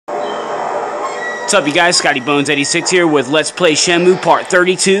What's up, you guys? Scotty Bones 86 here with Let's Play Shenmue Part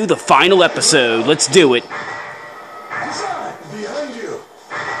 32, the final episode. Let's do it. Behind you.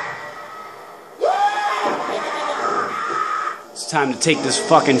 It's time to take this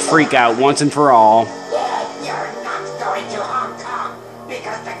fucking freak out once and for all. You're not going to Hong Kong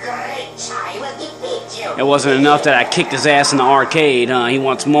because the great Chai will defeat you. It wasn't enough that I kicked his ass in the arcade, huh? He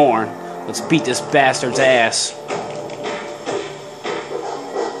wants more. Let's beat this bastard's ass.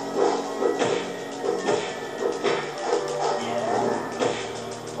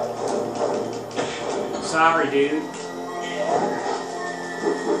 Sorry, dude.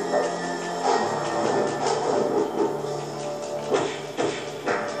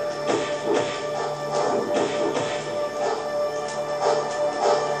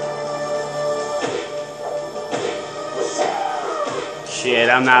 Shit,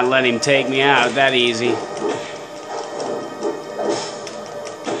 I'm not letting him take me out that easy.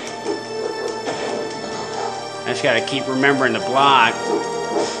 I just gotta keep remembering to block.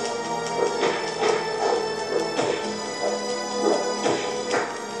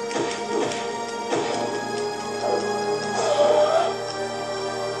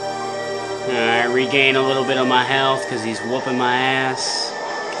 Alright, regain a little bit of my health because he's whooping my ass.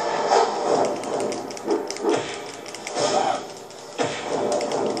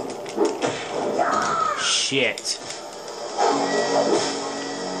 Shit.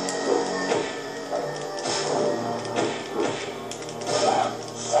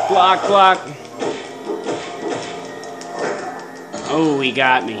 Block, block. Oh, he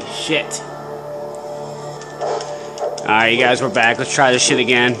got me. Shit. Alright, you guys, we're back. Let's try this shit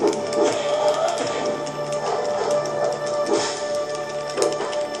again.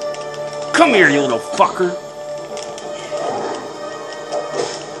 Come here, you little fucker.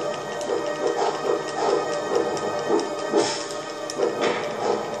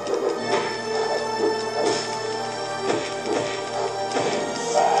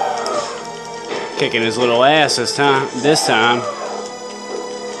 Kicking his little ass this time.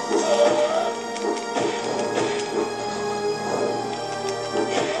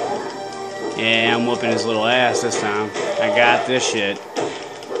 Yeah, I'm whooping his little ass this time. I got this shit.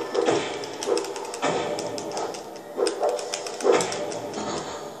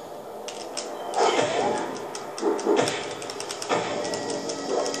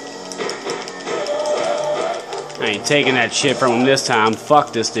 I ain't taking that shit from him this time.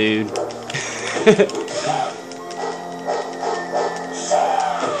 Fuck this dude.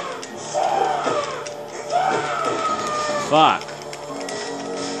 Fuck.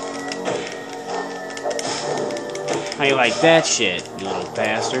 How you like that shit, you little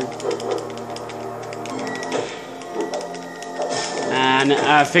bastard? And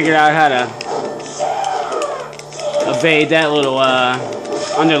I figured out how to evade that little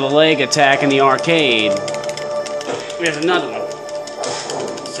under the leg attack in the arcade. There's another one.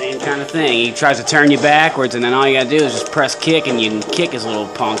 Same kind of thing. He tries to turn you backwards, and then all you gotta do is just press kick, and you can kick his little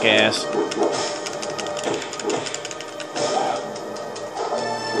punk ass.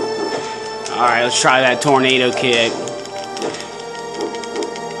 Alright, let's try that tornado kick.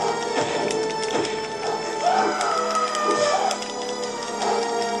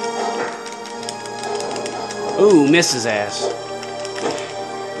 Ooh, missed his ass.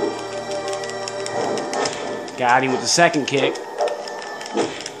 Got him with the second kick.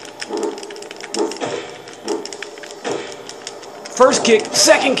 First kick,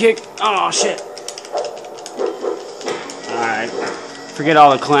 second kick. Oh, shit. Alright. Forget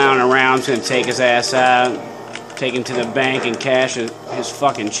all the clowning around. I'm just gonna take his ass out. Take him to the bank and cash his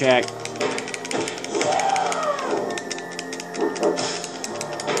fucking check.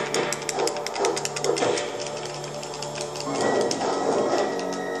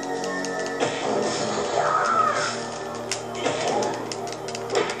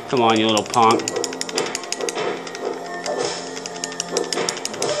 Come on, you little punk.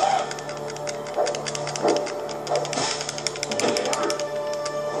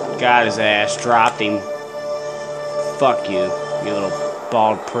 Got his ass, dropped him. Fuck you, you little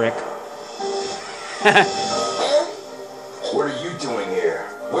bald prick. What are you doing here?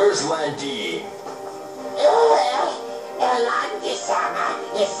 Where's Landy? Landy-sama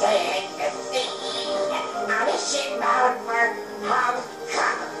is saying the sea on a ship bound for Hong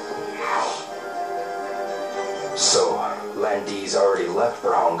Kong. So, Landy's already left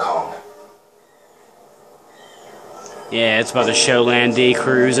for Hong Kong. Yeah, it's about to show Landy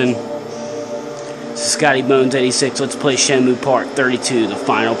cruising. This is Scotty Bones 86. Let's play Shenmue Part 32, the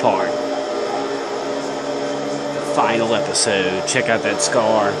final part. The final episode. Check out that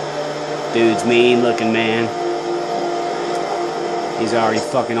scar. Dude's mean looking, man. He's already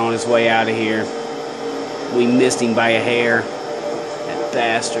fucking on his way out of here. We missed him by a hair. That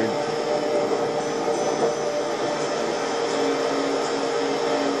bastard.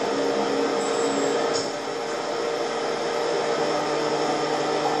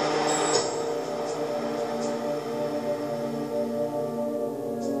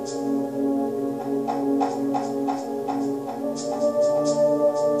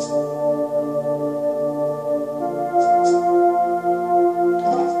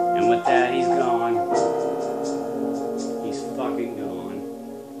 And with that, he's gone. He's fucking gone.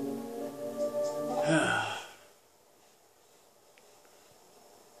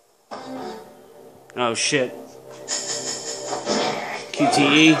 Oh shit.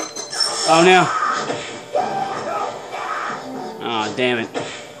 QTE. Oh no. Oh damn it.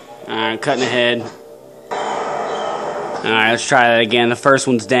 Alright, cutting ahead. Alright, let's try that again. The first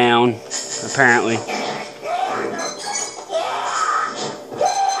one's down, apparently.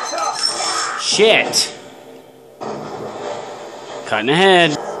 Shit. Cutting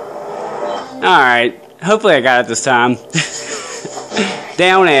ahead. Alright, hopefully I got it this time.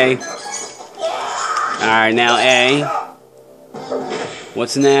 Down A. Alright, now A.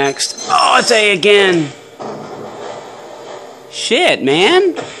 What's next? Oh, it's A again. Shit,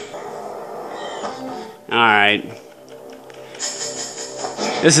 man. Alright.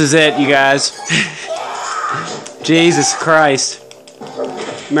 This is it, you guys. Jesus Christ.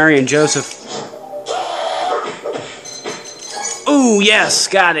 Mary and Joseph. Ooh, yes,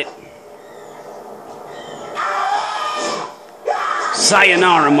 got it.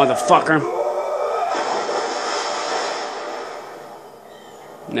 Sayonara, motherfucker.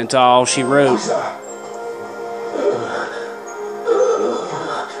 And that's all she wrote.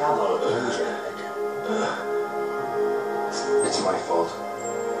 Trouble injured. It's my fault.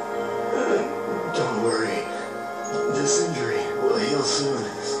 Don't worry. This injury will heal soon.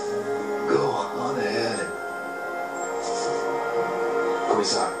 Go on ahead.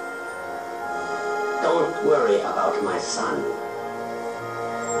 Kobe-san. Don't worry about my son.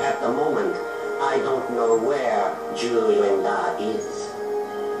 At the moment, I don't know where Ju Yuenda is.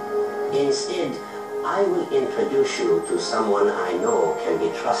 Instead, I will introduce you to someone I know can be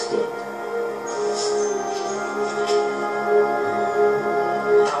trusted.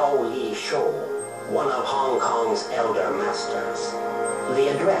 Tao Li Shou, one of Hong Kong's elder masters.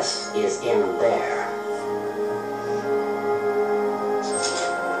 The address is in there.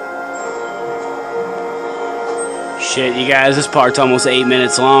 Shit, you guys, this part's almost 8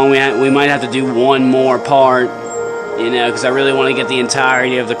 minutes long. We might have to do one more part, you know, because I really want to get the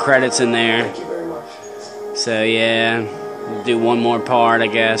entirety of the credits in there. Thank you very much. So, yeah, we'll do one more part, I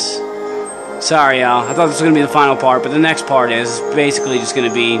guess. Sorry, y'all. I thought this was going to be the final part, but the next part is basically just going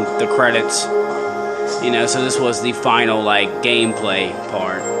to be the credits. You know, so this was the final, like, gameplay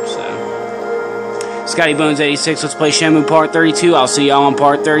part, so. Scotty Bones 86, let's play SHEMUE Part 32. I'll see y'all on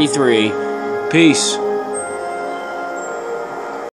Part 33. Peace.